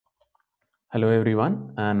Hello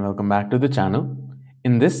everyone and welcome back to the channel.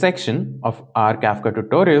 In this section of our Kafka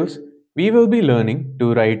tutorials, we will be learning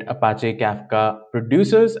to write Apache Kafka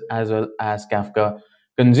producers as well as Kafka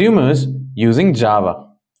consumers using Java.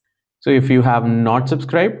 So if you have not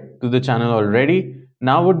subscribed to the channel already,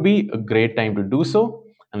 now would be a great time to do so,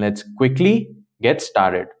 and let's quickly get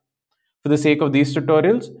started. For the sake of these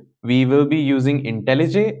tutorials, we will be using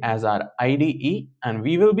IntelliJ as our IDE and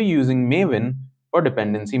we will be using Maven for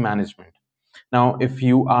dependency management. Now, if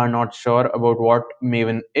you are not sure about what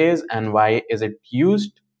Maven is and why is it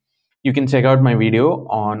used, you can check out my video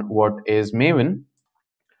on what is Maven.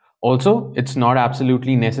 Also, it's not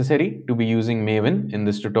absolutely necessary to be using Maven in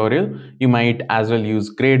this tutorial. You might as well use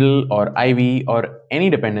Gradle or Ivy or any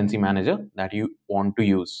dependency manager that you want to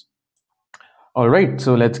use. All right,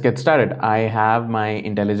 so let's get started. I have my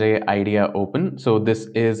IntelliJ IDEA open. So this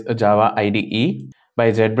is a Java IDE by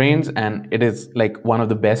JetBrains, and it is like one of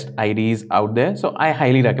the best IDEs out there. So I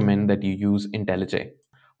highly recommend that you use IntelliJ.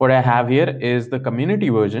 What I have here is the community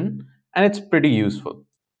version, and it's pretty useful.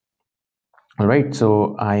 All right,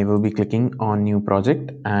 so I will be clicking on new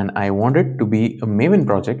project, and I want it to be a Maven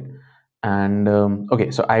project. And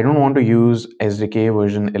okay, so I don't want to use SDK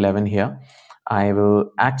version 11 here. I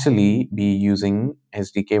will actually be using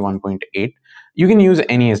SDK 1.8. You can use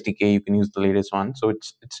any SDK, you can use the latest one. So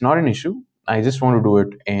it's not an issue. I just want to do it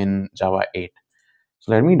in Java 8.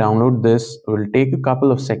 So let me download this. It will take a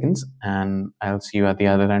couple of seconds and I'll see you at the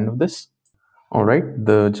other end of this. All right,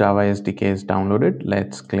 the Java SDK is downloaded.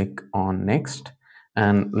 Let's click on next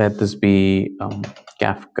and let this be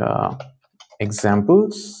Kafka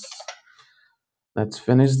examples. Let's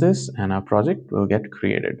finish this and our project will get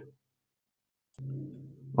created.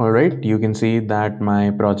 All right, you can see that my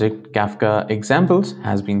project Kafka examples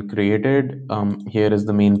has been created. Here is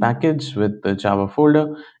the main package with the Java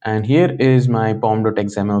folder, and here is my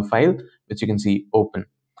pom.xml file, which you can see open.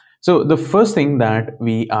 So the first thing that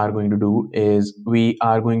we are going to do is we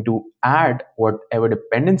are going to add whatever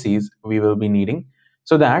dependencies we will be needing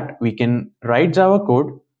so that we can write Java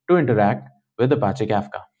code to interact with Apache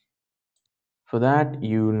Kafka. For that,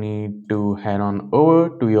 you need to head on over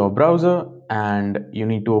to your browser and you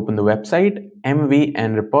need to open the website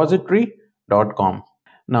mvnrepository.com.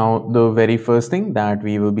 Now, the very first thing that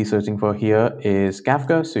we will be searching for here is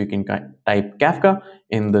Kafka. So you can type Kafka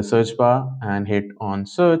in the search bar and hit on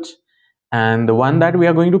search. And the one that we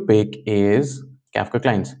are going to pick is Kafka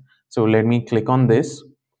clients. So let me click on this.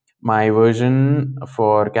 My version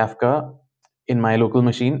for Kafka in my local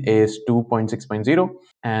machine is 2.6.0.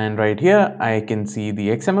 And right here, I can see the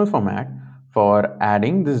XML format for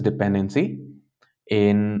adding this dependency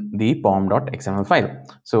in the pom.xml file.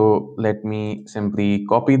 So let me simply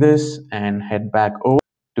copy this and head back over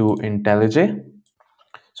to IntelliJ.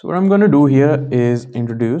 So what I'm going to do here is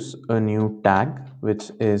introduce a new tag,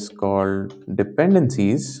 which is called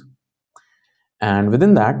dependencies. And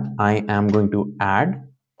within that, I am going to add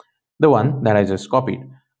the one that I just copied.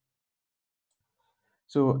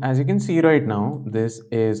 So as you can see right now, this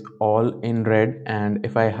is all in red, and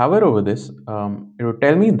if I hover over this, it will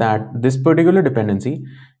tell me that this particular dependency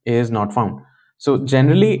is not found. So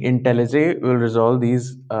generally, IntelliJ will resolve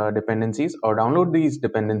these dependencies or download these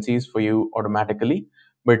dependencies for you automatically.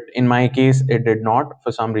 But in my case, it did not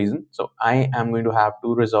for some reason. So I am going to have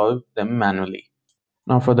to resolve them manually.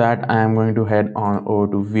 Now for that, I am going to head on over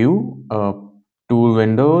to View, Tool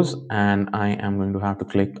Windows, and I am going to have to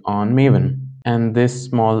click on Maven. And this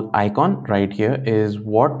small icon right here is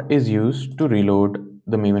what is used to reload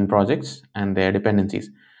the Maven projects and their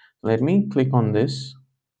dependencies. Let me click on this.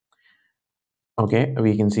 Okay,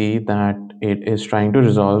 we can see that it is trying to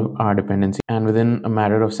resolve our dependency, and within a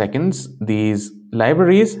matter of seconds, these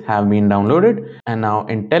libraries have been downloaded, and now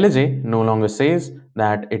IntelliJ no longer says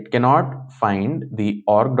that it cannot find the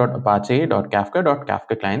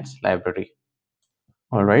org.apache.kafka.kafka clients library.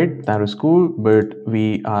 All right, that was cool, but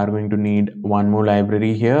we are going to need one more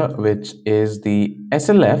library here, which is the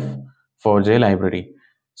SLF4J library.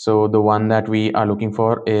 So the one that we are looking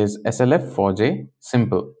for is SLF4J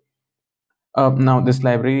simple. Now this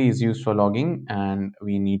library is used for logging and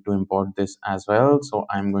we need to import this as well. So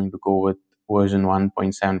I'm going to go with version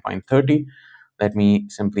 1.7.30. Let me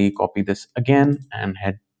simply copy this again and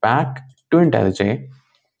head back to IntelliJ.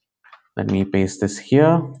 Let me paste this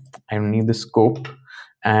here. I don't need the scope.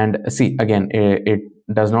 And see, again, it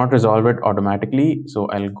does not resolve it automatically. So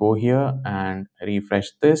I'll go here and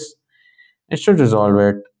refresh this. It should resolve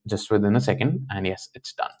it just within a second. And yes,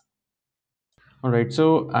 it's done. All right,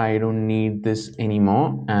 so I don't need this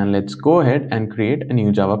anymore. And let's go ahead and create a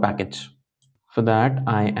new Java package. For that,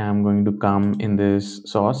 I am going to come in this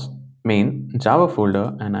source main Java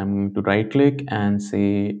folder, and I'm going to right click and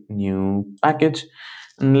say new package.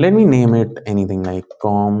 And let me name it anything like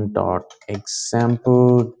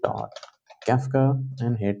com.example.kafka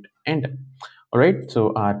and hit enter. All right,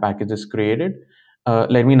 so our package is created.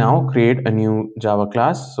 Let me now create a new Java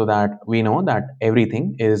class so that we know that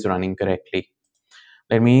everything is running correctly.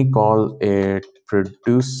 Let me call it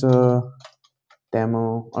producer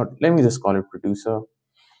demo, or let me just call it producer.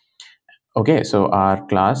 Okay, so our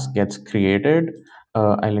class gets created.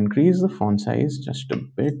 I'll increase the font size just a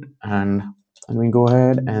bit, and when we go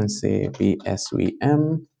ahead and say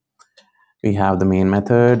psvm, we have the main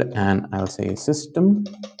method, and I'll say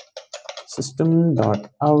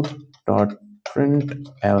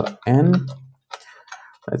system.out.println.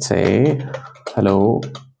 Let's say hello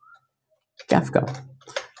Kafka.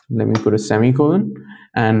 Let me put a semicolon,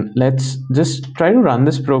 and let's just try to run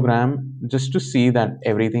this program just to see that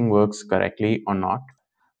everything works correctly or not.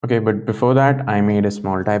 Okay, but before that, I made a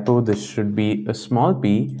small typo. This should be a small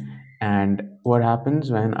p. And what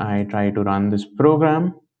happens when I try to run this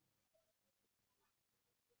program?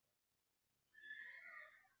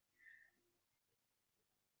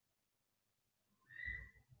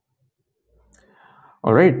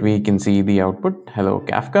 All right, we can see the output, hello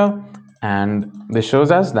Kafka, and this shows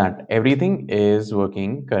us that everything is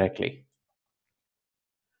working correctly.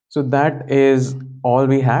 So that is all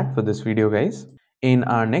we had for this video, guys. In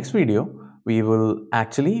our next video, we will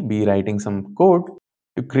actually be writing some code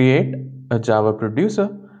to create a Java producer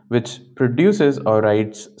which produces or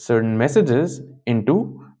writes certain messages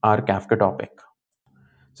into our Kafka topic.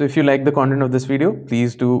 So if you like the content of this video,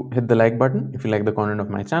 please do hit the like button. If you like the content of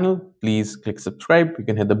my channel, please click subscribe. You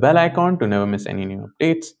can hit the bell icon to never miss any new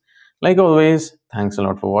updates. Like always, thanks a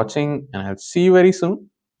lot for watching, and I'll see you very soon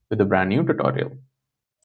with a brand new tutorial.